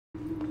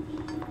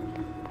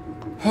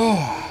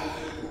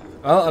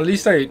Well, at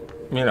least I, you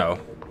know,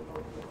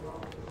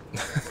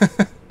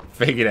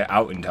 figured it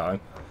out in time.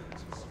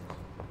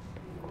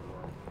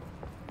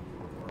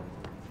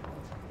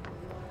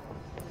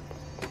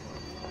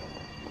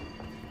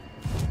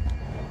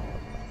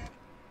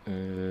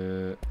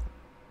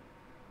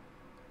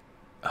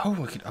 Oh,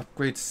 we could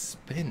upgrade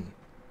spin.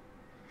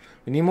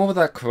 We need more of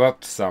that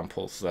corrupt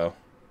samples, though.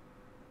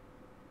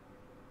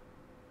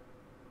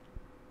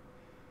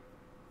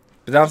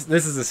 But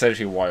this is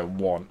essentially what I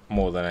want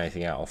more than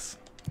anything else.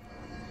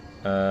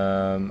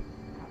 I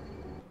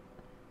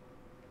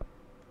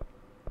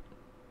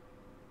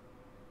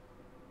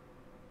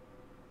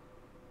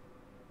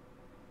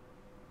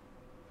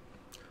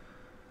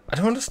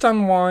don't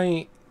understand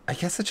why. I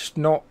guess I just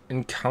not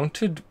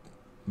encountered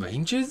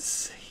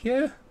rangers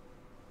here.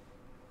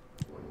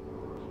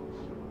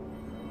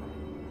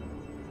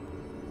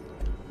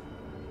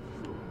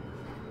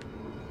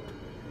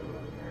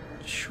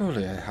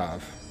 Surely I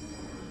have.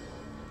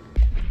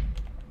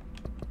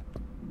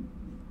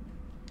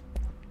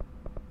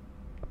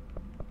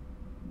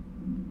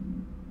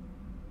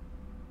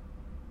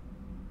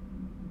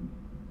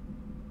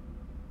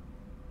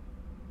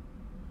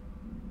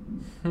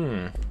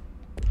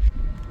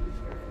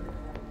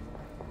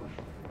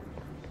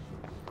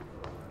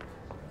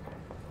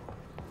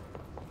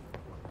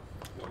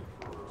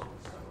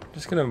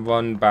 Just gonna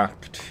run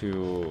back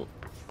to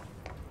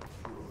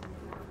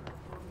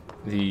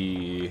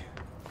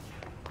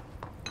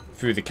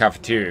through the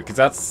cafeteria, because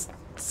that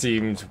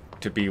seems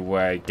to be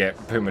where I get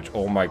pretty much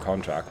all my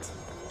contracts.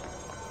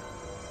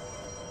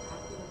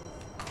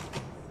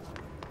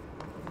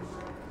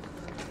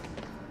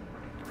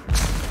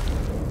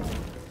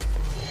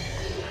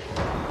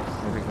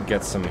 Maybe we can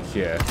get some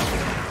here.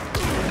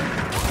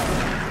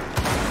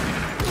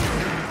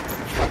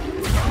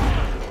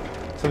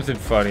 Something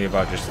funny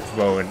about just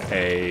throwing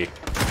a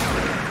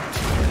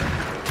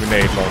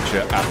grenade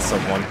launcher at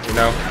someone, you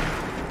know?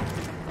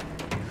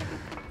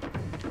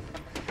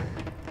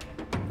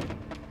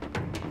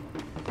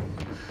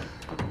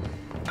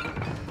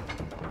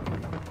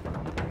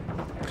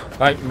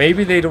 Like,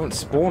 maybe they don't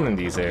spawn in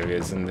these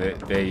areas and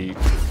they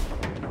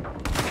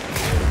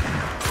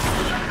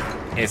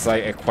it's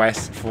like a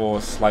quest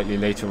for slightly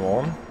later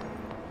on.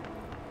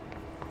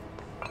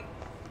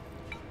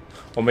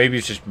 Or maybe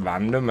it's just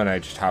random and I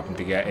just happen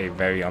to get a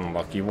very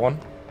unlucky one.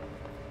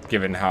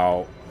 Given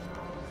how...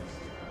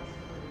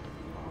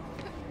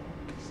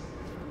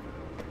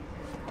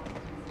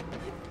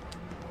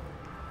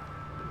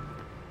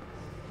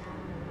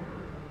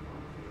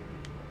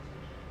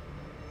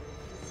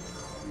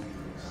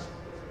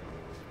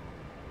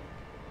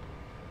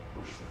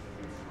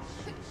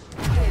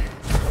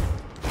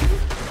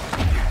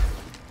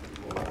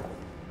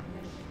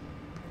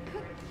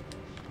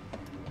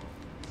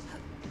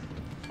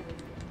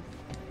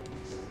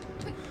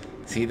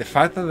 See, the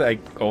fact that I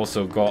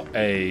also got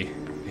a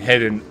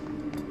hidden,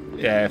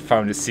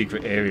 found a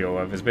secret area or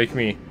whatever is making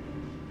me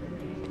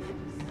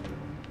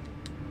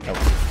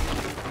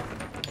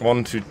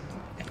want to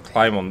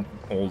climb on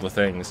all the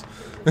things.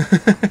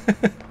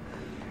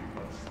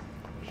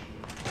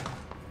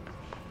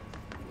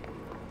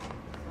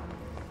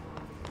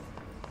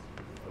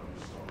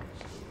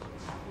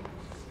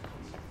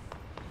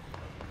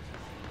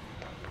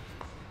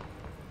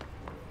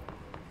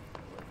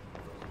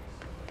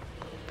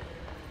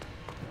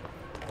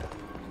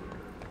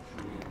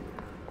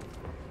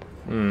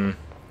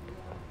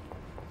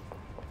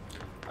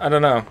 I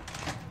don't know.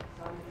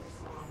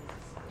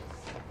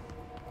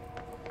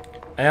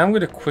 I am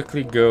going to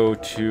quickly go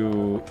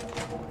to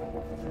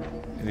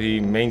the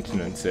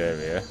maintenance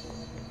area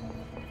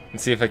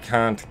and see if I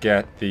can't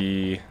get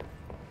the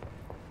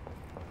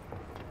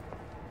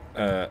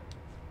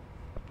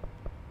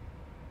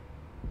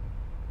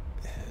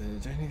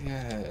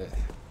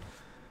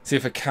see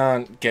if I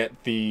can't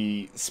get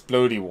the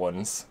splody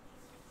ones,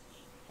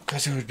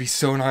 because it would be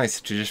so nice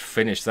to just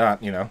finish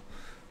that, you know.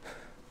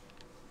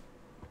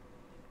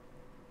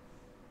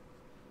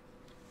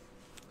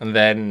 And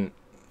then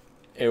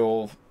it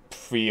will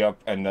free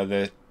up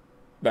another...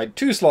 Like,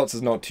 2 slots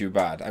is not too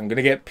bad. I'm going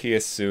to get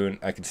Pierce soon.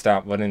 I can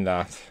start running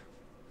that.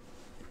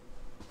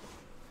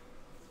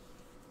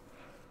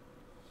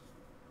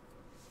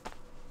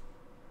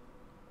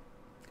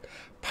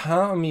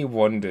 Part of me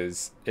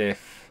wonders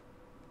if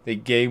the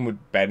game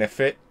would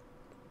benefit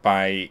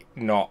by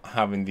not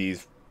having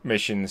these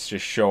missions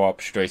just show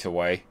up straight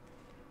away.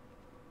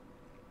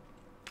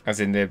 As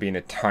in there being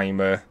a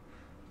timer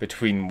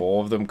between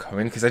more of them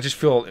coming, because I just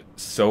feel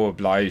so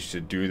obliged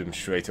to do them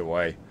straight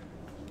away.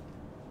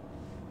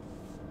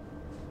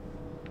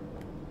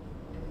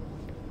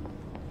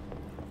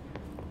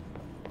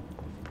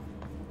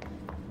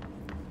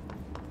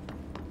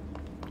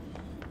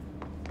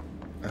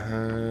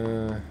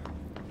 So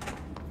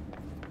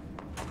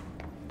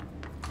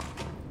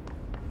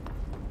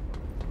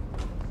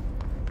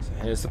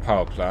here's the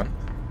power plant.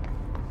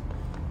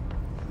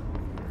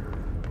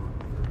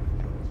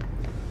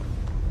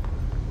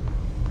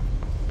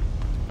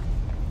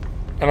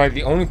 And like,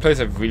 the only place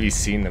I've really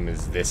seen them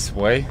is this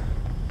way.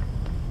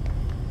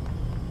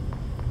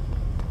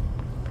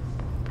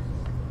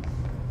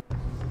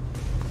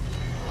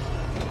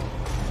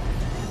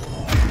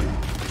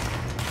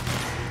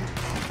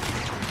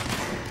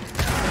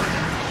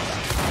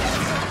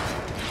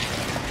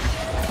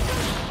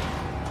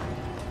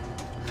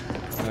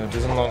 it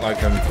doesn't look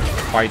like I'm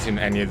fighting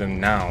any of them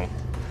now,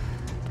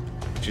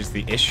 which is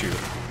the issue.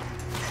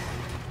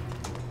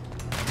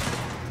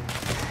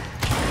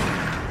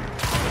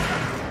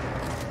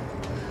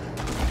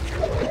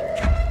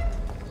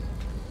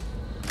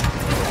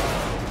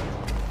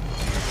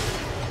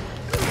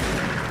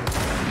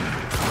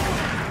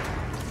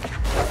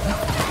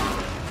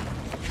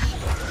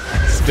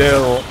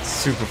 Still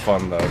super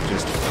fun though,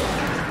 just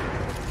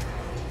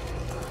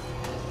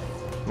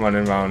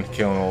running around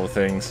killing all the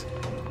things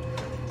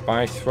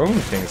by throwing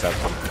things at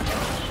them.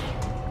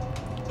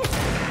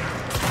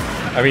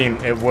 I mean,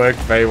 it worked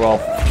very well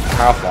for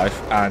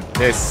Half-Life, and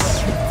this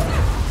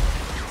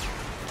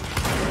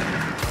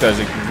does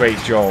a great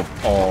job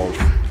of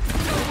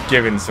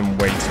giving some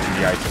weight to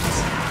the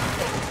items.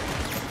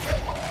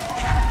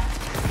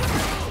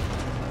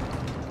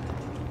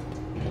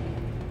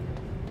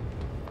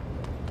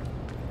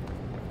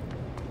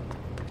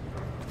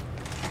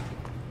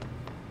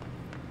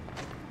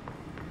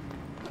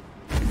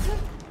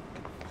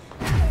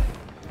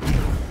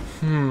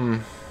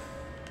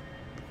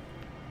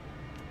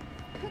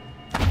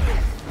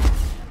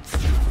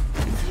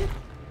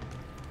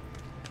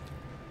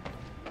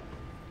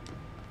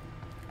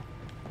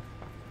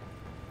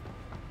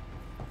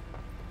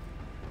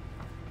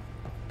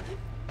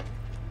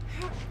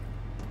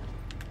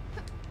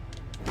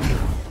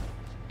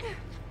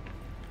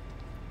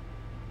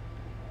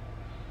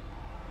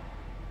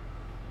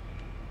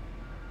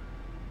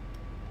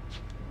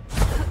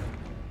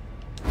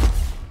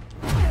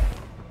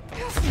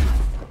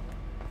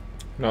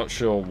 Not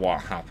sure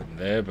what happened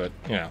there, but,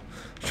 you know,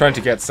 trying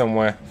to get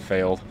somewhere,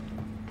 failed.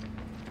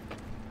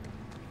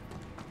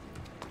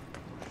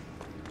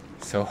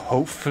 So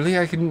hopefully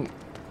I can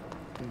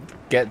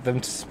get them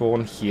to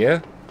spawn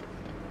here.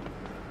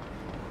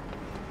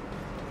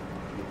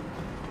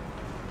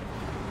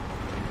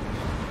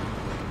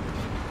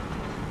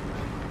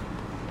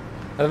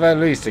 At the very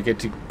least, I get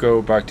to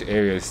go back to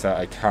areas that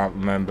I can't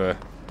remember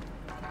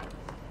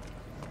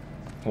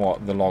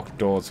what the locked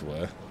doors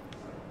were.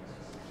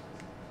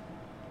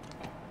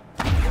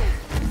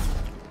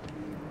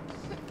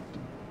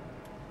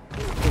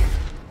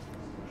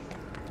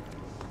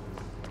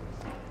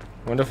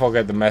 I wonder if I'll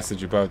get the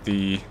message about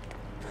the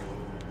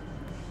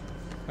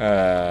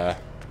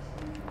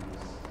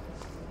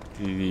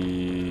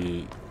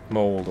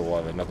mold or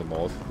whatever, not the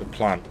mold, the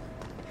plant.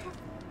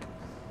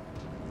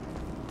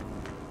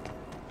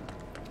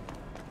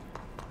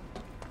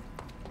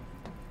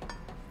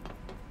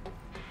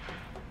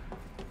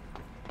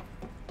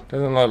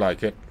 Doesn't look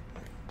like it.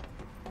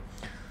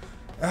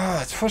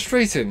 Ah, it's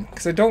frustrating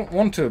because I don't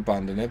want to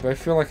abandon it, but I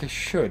feel like I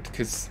should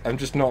because I'm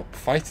just not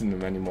fighting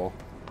them anymore.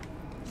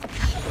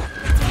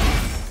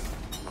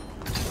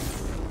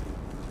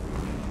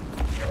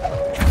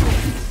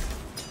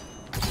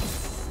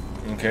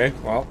 Okay,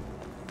 well.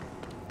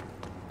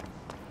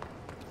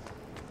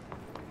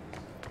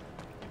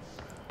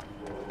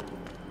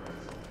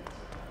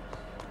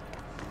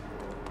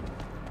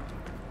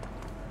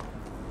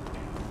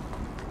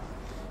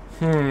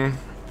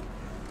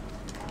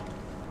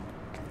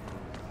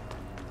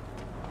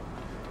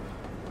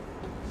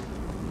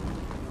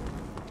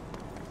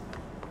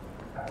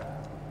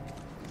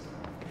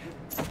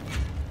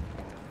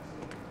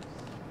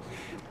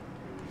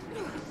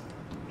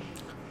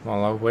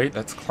 While I wait,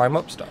 let's climb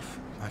up stuff.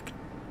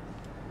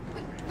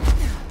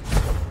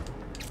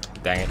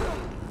 Dang it.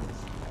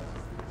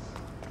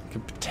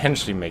 Could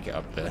potentially make it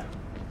up there.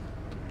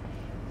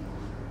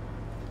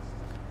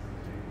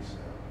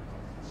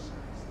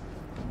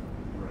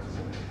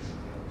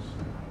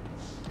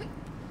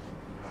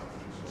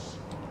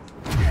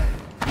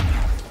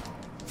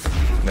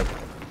 Nope.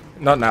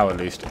 Not now, at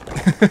least.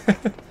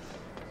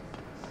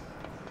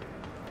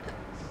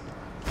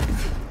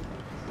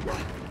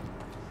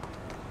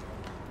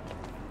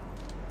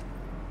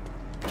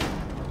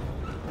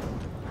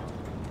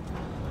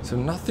 So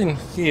nothing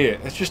here.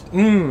 It's just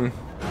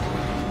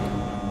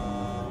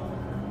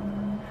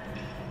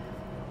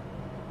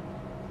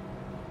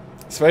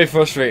It's very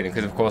frustrating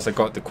because of course I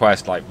got the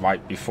quest like right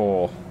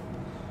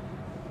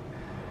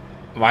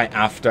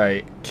after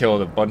I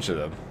killed a bunch of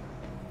them.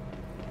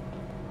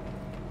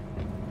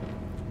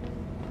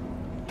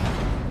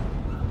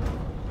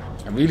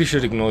 I really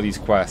should ignore these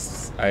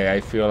quests. I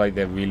feel like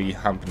they're really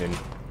hampering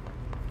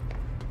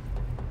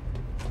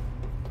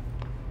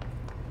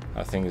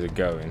how things are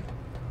going.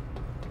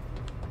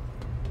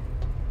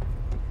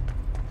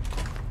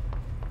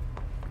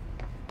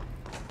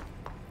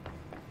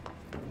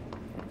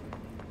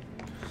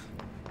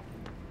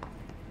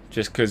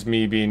 Just because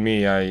me being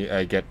me,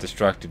 I get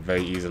distracted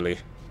very easily.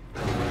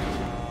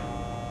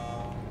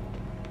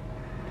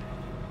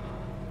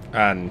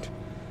 And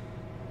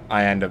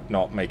I end up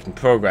not making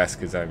progress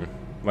because I'm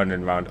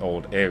running around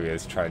old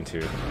areas trying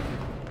to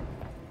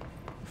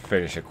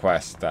finish a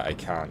quest that I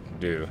can't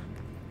do.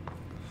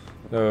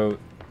 So,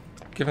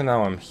 given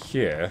now I'm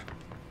here...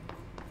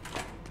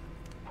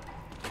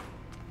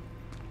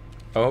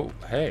 Oh,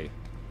 hey.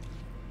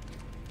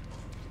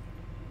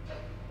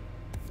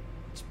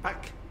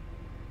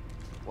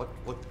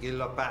 Potkut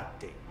kyllä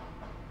päätti.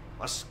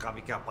 Paska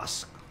mikä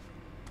paska.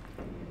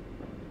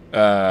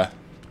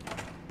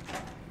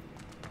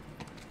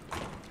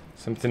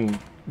 Something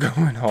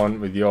going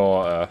on with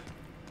your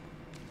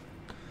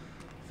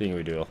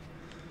thingy-doodle.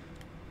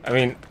 I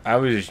mean, I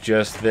was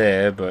just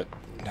there, but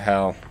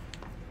hell.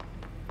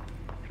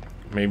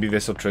 Maybe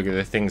this will trigger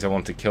the things I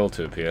want to kill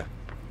to appear.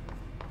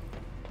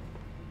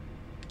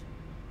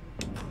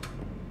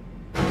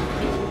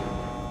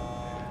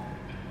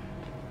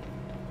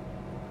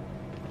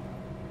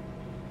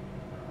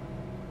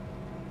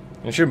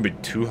 It shouldn't be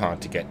too hard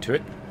to get to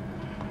it.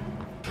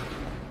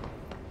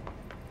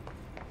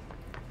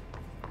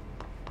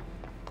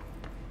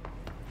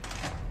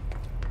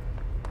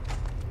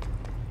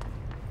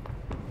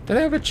 Did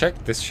I ever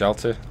check this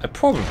shelter? I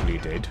probably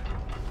did.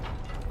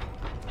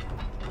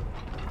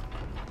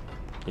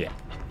 Yeah.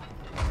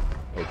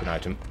 Open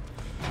item.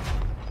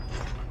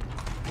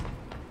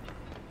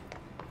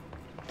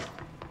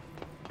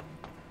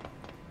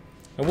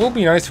 It will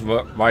be nice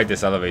to ride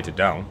this elevator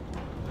down.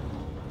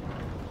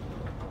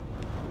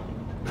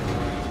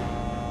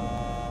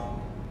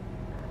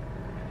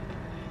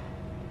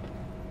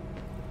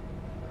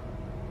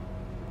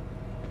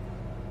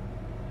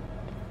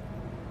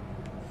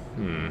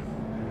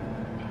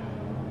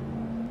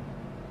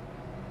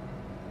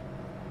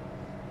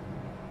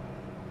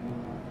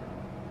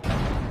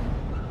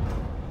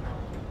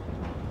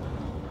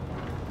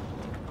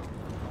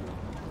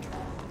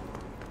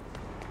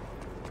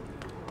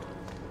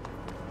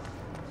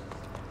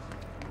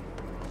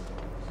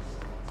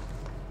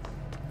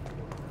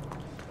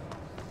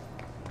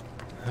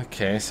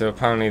 Okay, so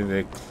apparently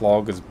the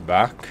clog is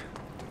back.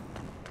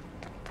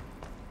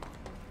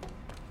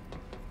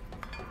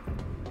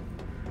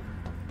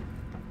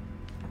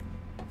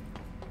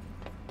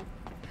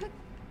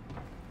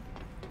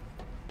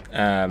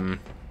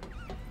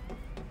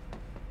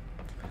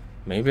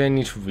 Maybe I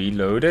need to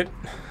reload it.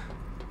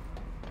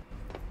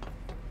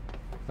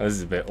 This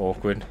is a bit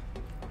awkward.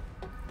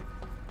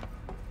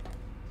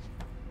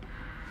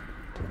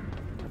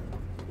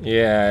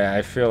 Yeah,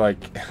 I feel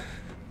like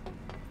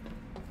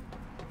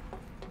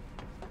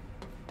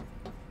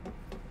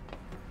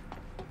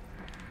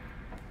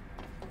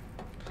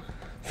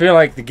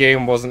the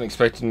game wasn't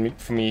expecting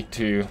for me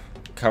to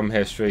come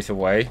here straight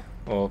away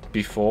or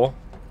before,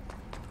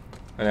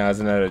 and it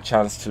hasn't had a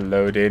chance to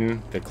load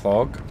in the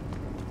clog.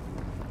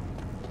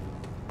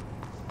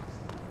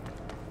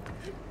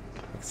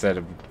 It's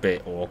a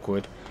bit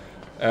awkward.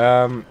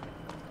 I'm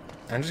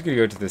just gonna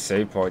go to the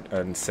save point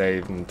and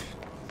save and,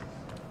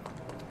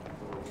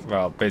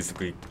 well,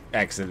 basically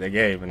exit the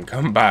game and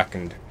come back,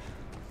 and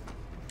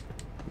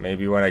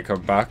maybe when I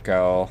come back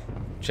I'll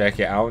check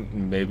it out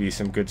and maybe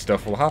some good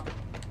stuff will happen.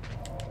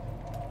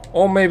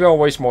 Or maybe I'll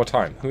waste more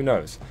time. Who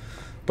knows?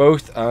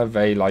 Both are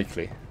very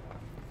likely.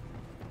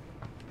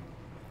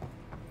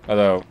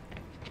 Although,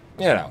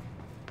 you know,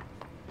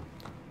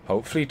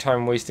 hopefully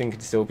time wasting can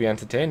still be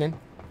entertaining.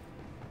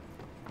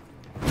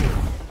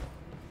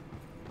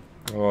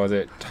 Or is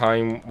it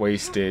time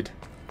wasted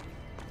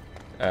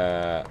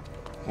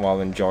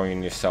while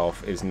enjoying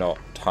yourself is not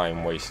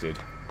time wasted?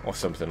 Or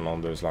something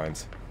along those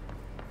lines.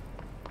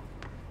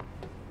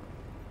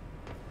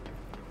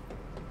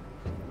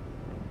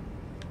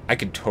 I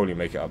could totally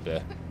make it up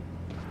there.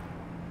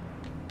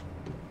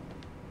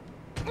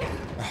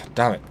 Oh,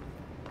 damn it.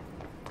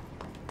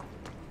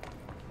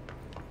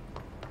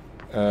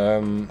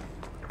 Come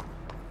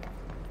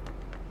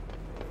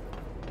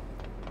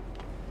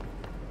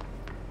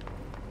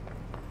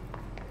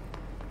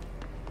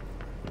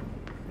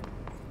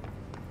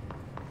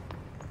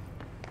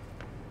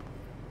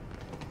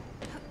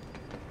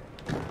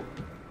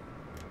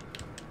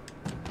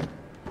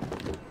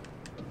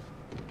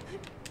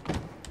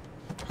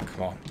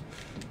on.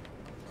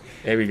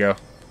 There we go.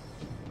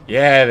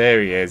 Yeah,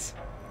 there he is.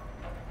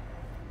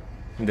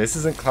 This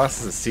isn't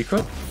classed as a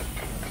secret?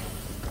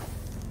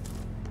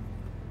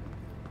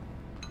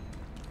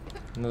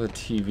 Another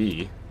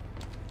TV.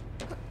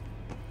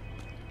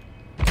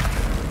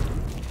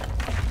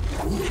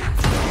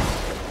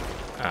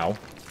 Ow.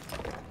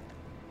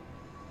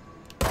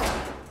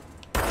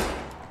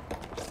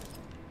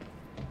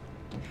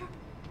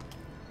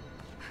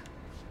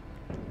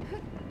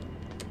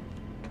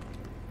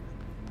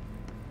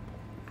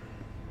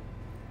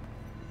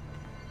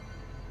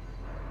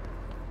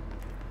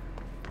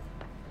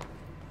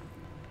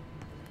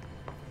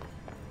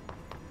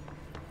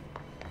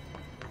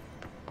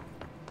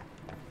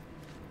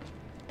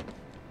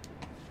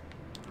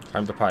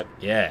 Time to pipe.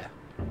 Yeah.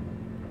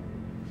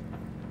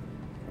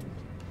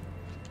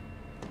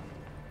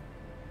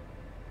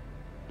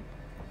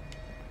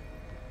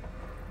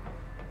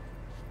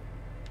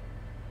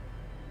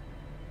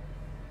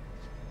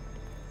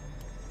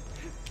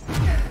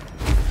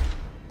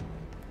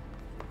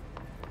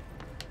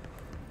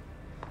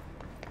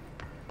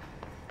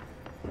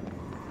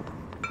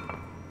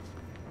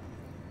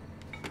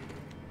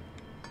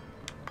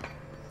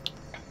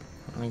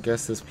 I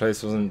guess this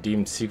place wasn't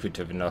deemed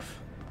secretive enough.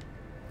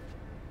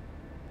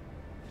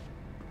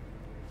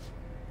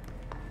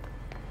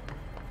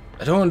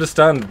 I don't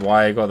understand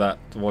why I got that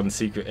one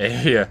secret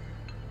area.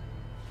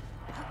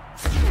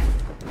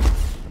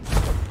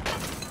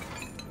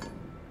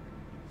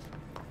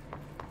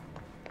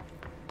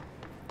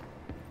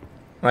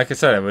 Like I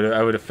said,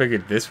 I would have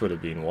figured this would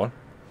have been one.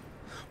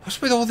 What's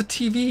with all the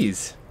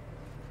TVs?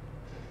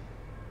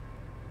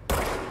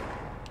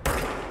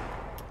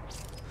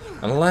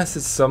 Unless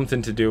it's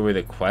something to do with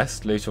a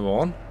quest later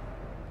on.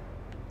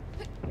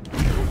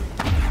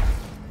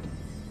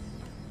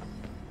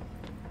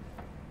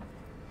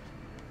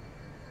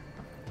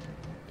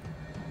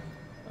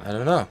 I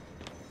don't know.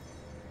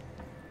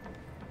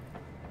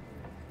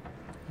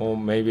 Or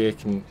maybe I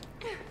can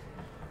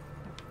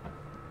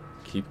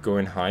keep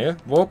going higher.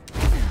 Whoop!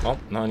 Oh,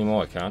 not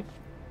anymore, I can't.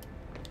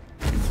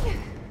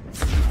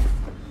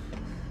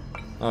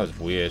 That was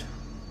weird.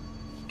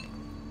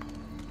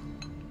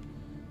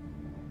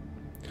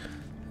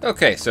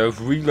 Okay, so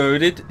I've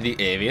reloaded the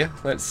area.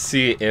 Let's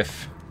see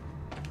if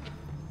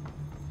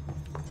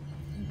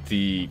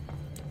the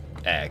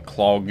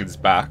clog is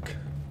back.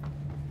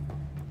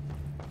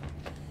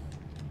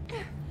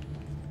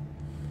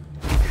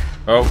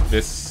 Oh,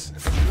 this...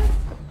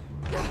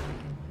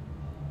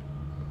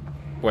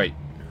 Wait.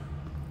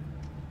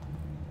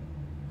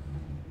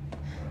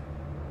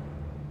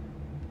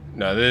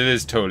 No, there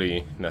is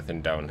totally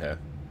nothing down here.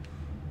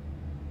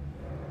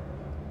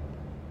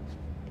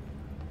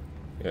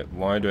 Yeah,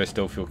 why do I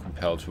still feel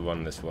compelled to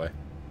run this way?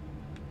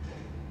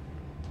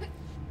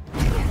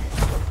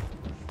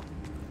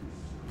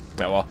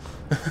 Oh well.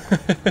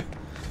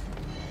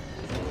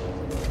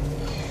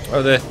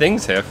 Oh, there are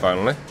things here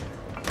finally.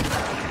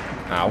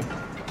 Ow.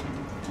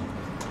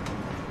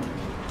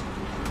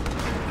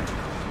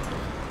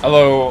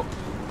 Although,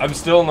 I'm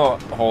still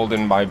not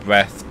holding my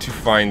breath to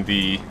find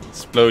the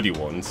explodey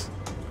ones.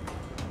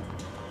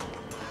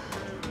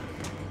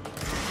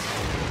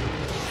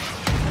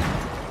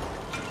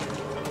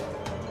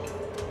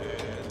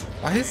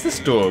 Why is this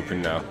door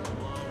open now?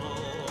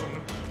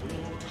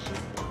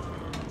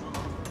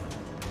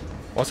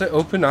 Was it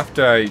open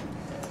after I...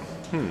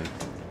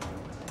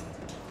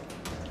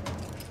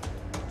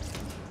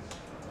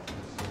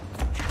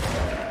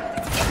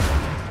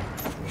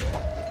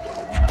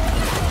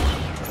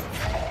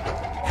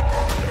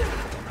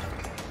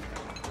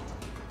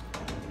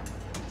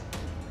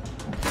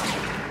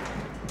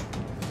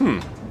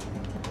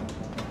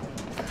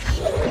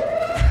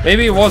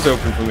 Maybe it was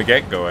open from the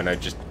get-go and I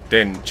just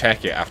didn't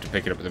check it after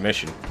picking up the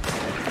mission.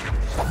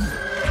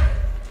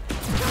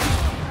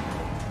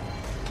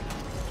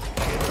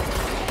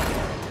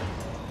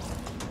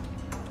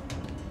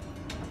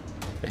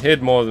 I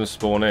hid more than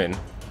spawn in.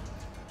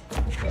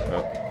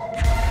 Oh.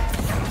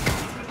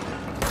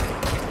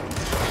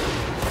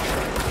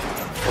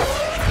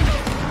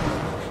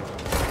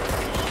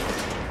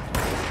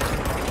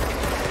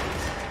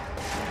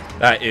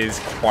 That is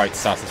quite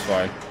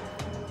satisfying.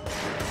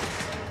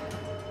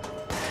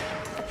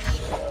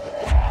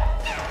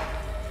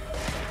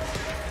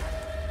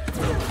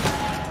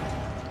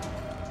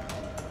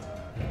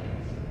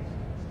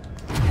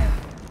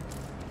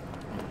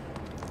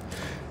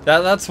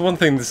 That's one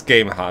thing this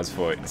game has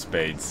for it in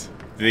spades.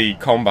 The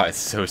combat is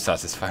so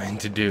satisfying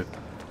to do.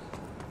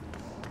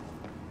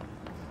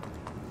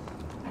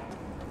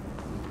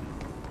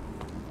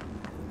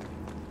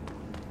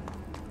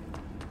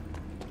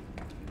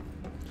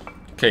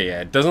 Okay,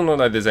 yeah, it doesn't look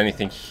like there's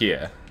anything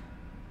here.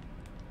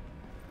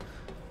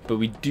 But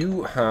we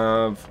do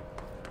have...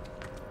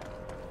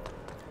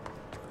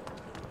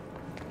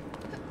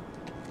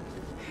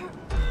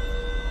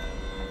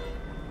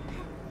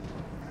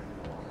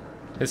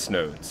 his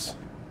nodes.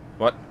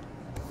 What?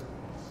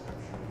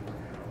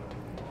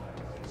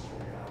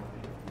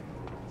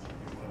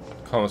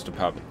 Comms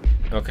department.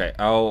 Okay,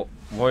 I'll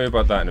worry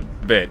about that in a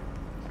bit.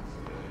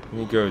 Let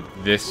me go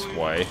this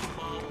way.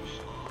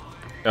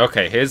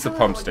 Okay, here's the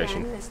pump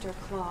station. Again, Mr.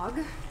 Clog.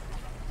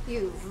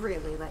 You've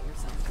really let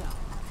yourself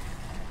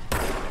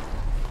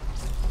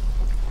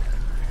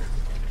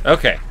go.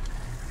 Okay.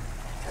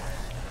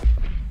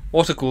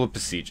 Water cooler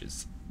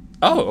procedures.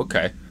 Oh,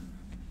 okay.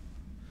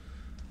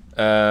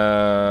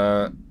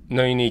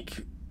 No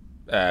unique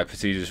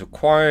procedures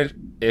required.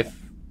 If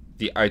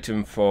the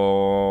item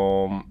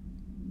form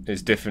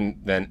is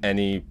different than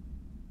any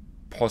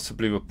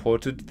possibly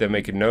reported, then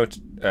make a note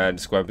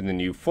describing the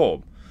new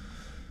form.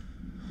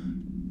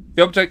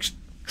 The object's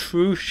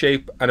true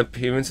shape and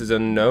appearance is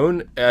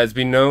unknown. It has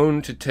been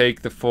known to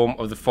take the form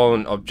of the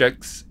following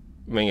objects,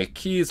 meaning a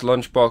keys,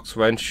 lunchbox,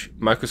 wrench,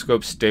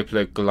 microscope,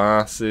 stapler,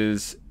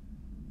 glasses,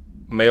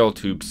 mail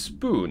tube,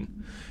 spoon.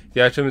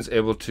 The item is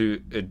able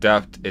to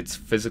adapt its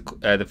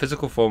the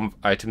physical form of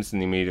items in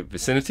the immediate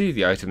vicinity.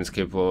 The item is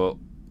capable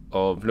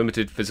of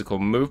limited physical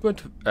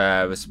movement,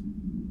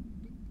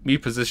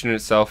 repositioning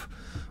itself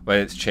when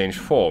it's changed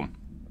form.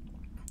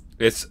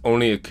 This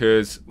only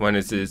occurs when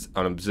it is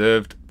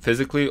unobserved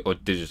physically or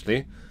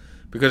digitally.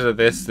 Because of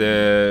this,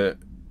 the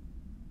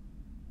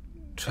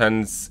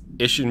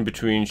transition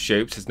between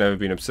shapes has never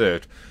been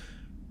observed.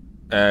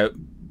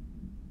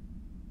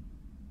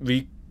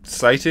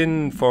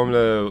 Reciting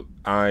formula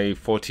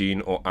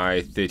I-14 or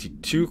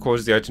I-32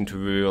 causes the item to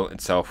reveal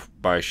itself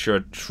by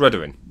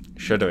shuddering.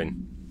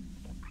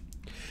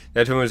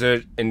 The item was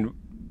the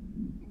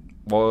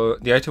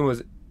item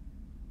was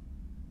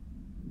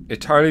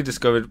entirely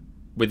discovered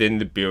within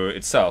the bureau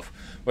itself.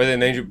 Whether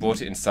an agent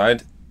brought it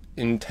inside,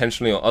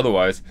 intentionally or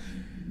otherwise,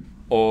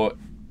 or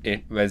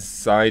it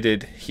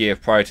resided here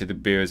prior to the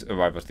bureau's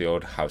arrival at the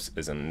old house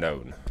is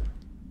unknown.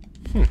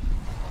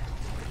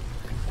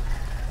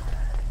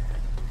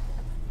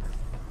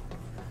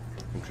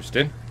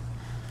 Interesting.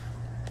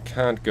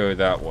 Can't go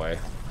that way.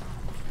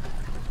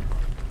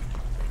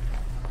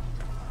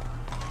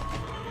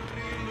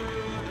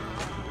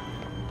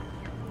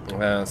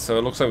 So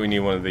it looks like we need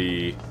one of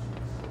the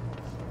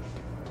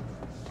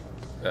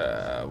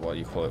what do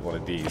you call it? One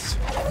of these.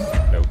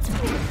 Nope.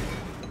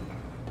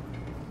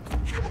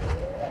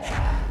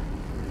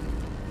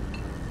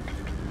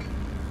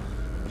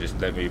 Just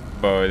let me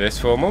borrow this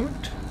for a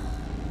moment.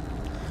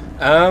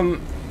 I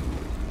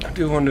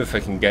do wonder if I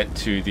can get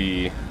to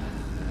the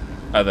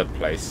other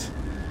place.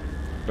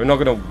 We're not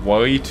going to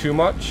worry too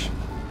much.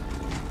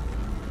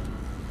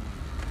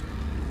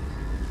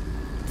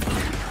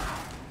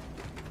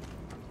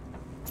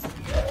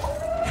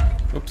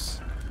 Oops.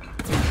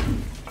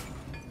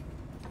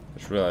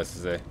 Just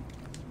realized there's a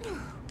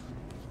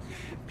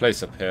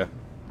place up here.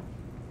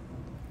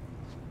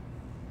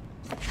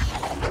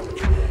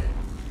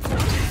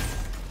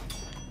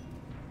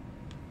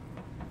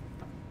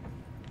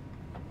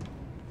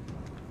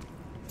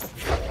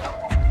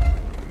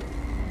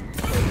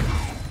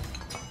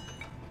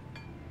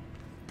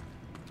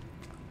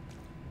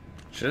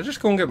 Should I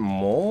just go and get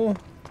more?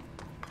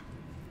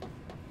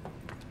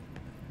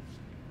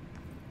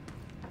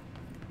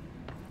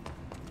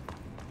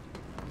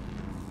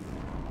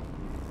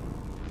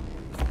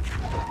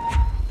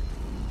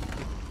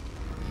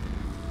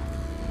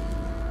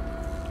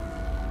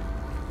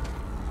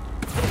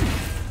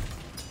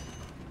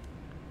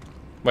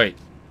 Wait.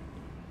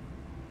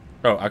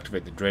 Oh,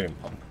 activate the draining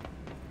pump.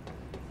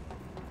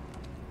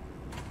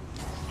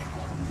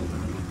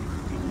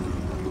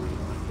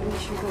 We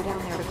should go down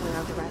there to clear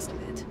out the rest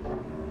of it.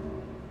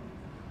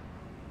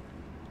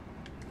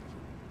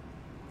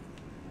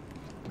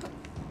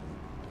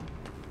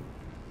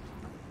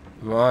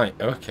 Right,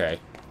 okay.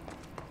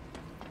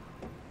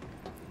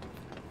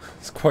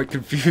 It's quite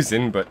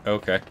confusing, but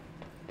okay.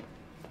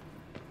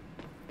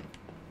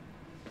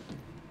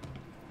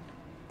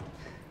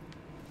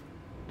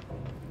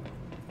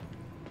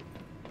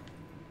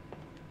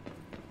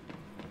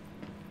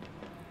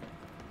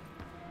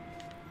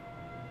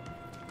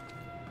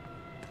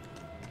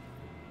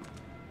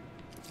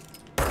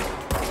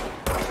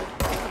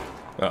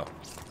 Oh.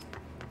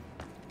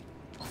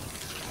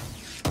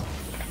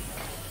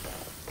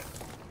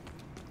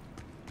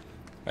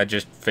 I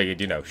just figured,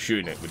 you know,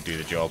 shooting it would do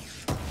the job.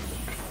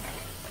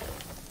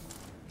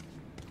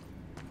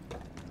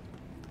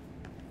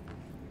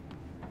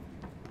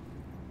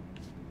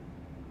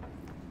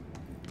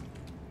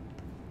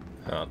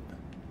 Huh.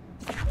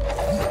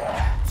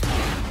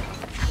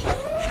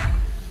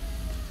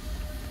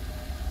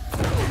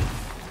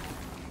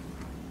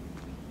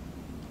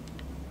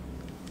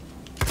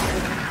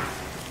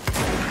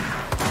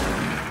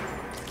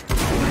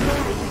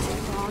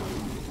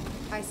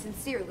 I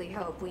sincerely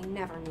hope we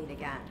never meet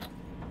again.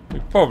 We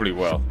probably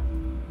will.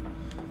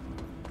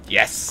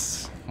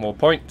 Yes! More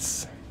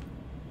points.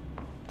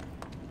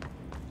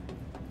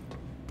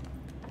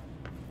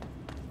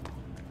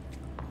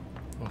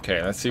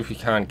 Okay, let's see if we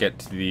can't get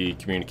to the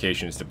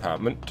communications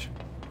department.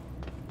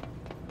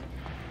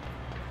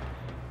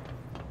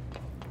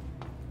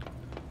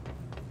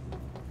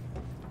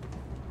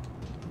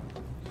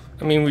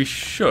 I mean, we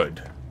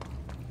should.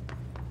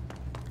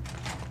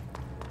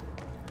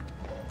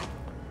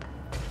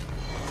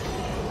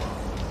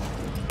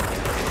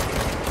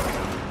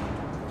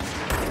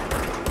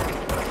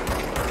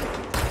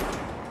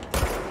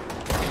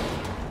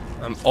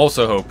 I'm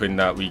also hoping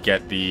that we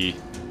get the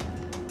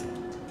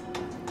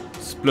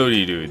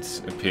explodey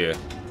dudes appear.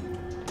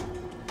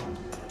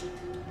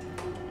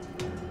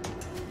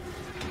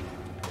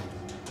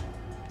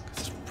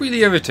 It's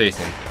really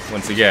irritating,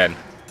 once again.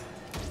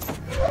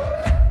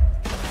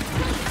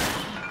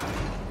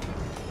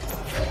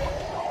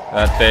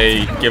 That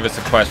they give us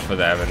a quest for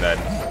them and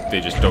then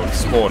they just don't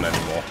spawn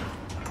anymore.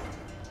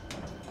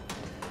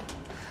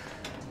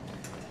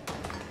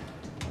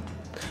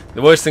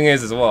 The worst thing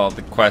is, as well,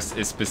 the quest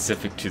is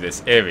specific to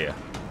this area.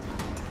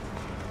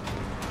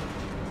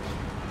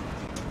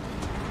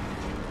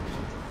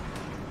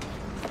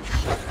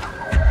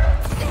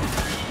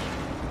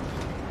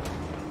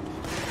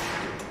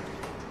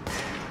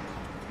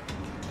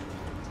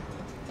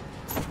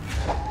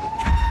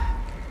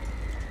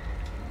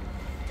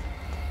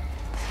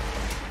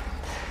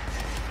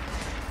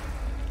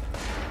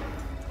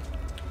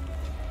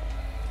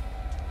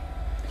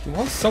 He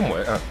was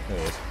somewhere. Oh, there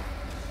he is.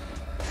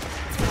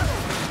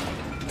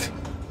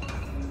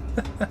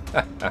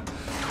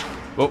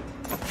 Whoa.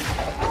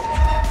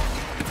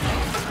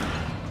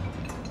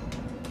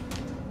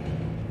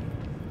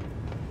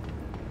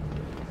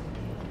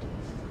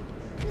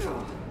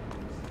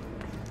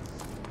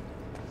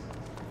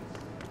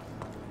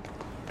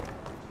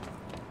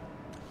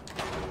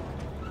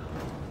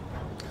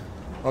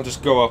 I'll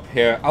just go up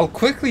here. I'll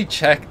quickly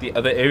check the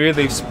other area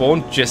they've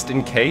spawned just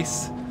in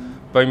case.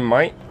 But I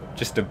might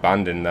just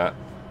abandon that.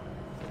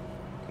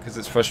 Because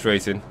it's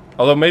frustrating.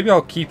 Although maybe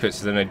I'll keep it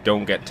so then I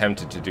don't get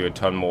tempted to do a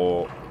ton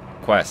more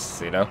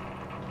quests, you know?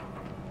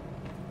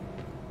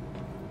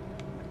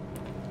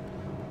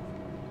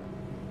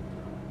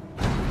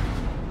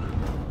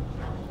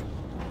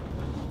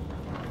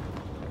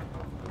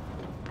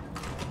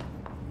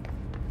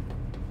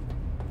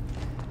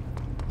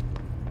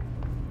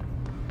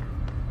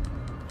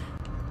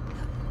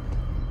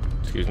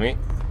 Excuse me.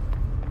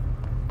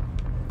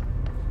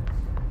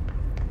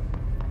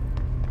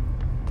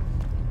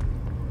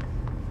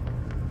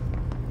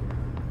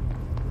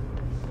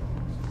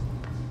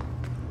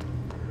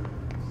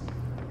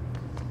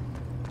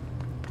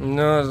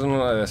 No, it doesn't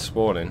look like they're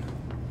spawning.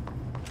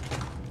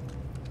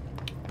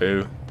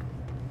 Boo.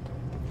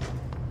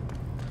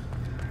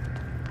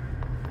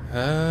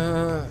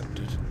 I'll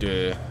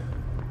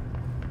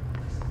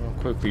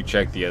quickly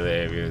check the other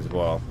area as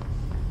well.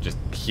 Just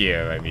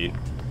here, I mean.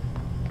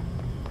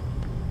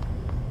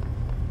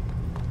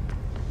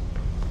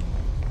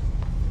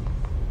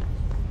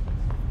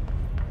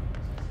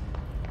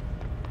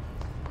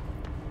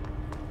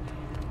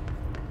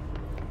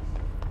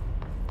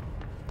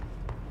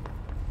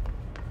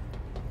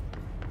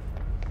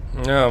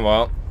 Oh,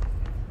 well.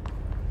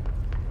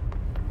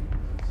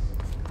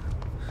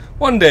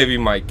 One day we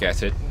might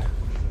get it.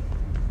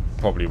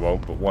 Probably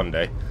won't, but one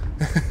day.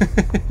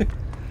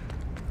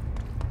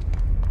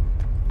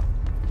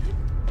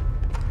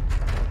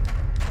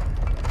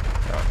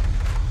 Oh,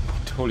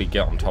 totally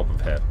get on top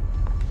of here.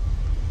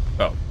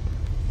 Oh.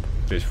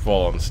 Just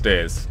fall on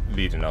stairs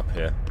leading up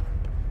here.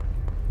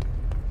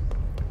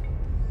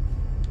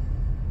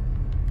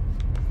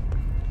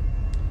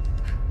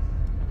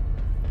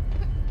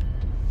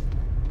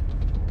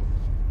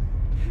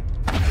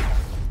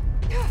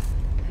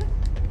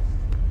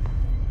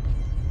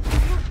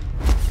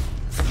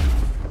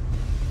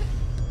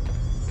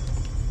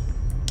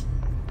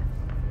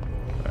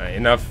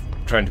 Enough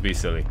trying to be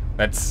silly.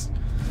 Let's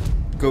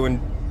go and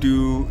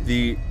do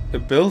the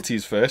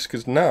abilities first,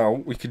 because now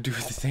we could do the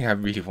thing I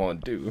really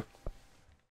want to do.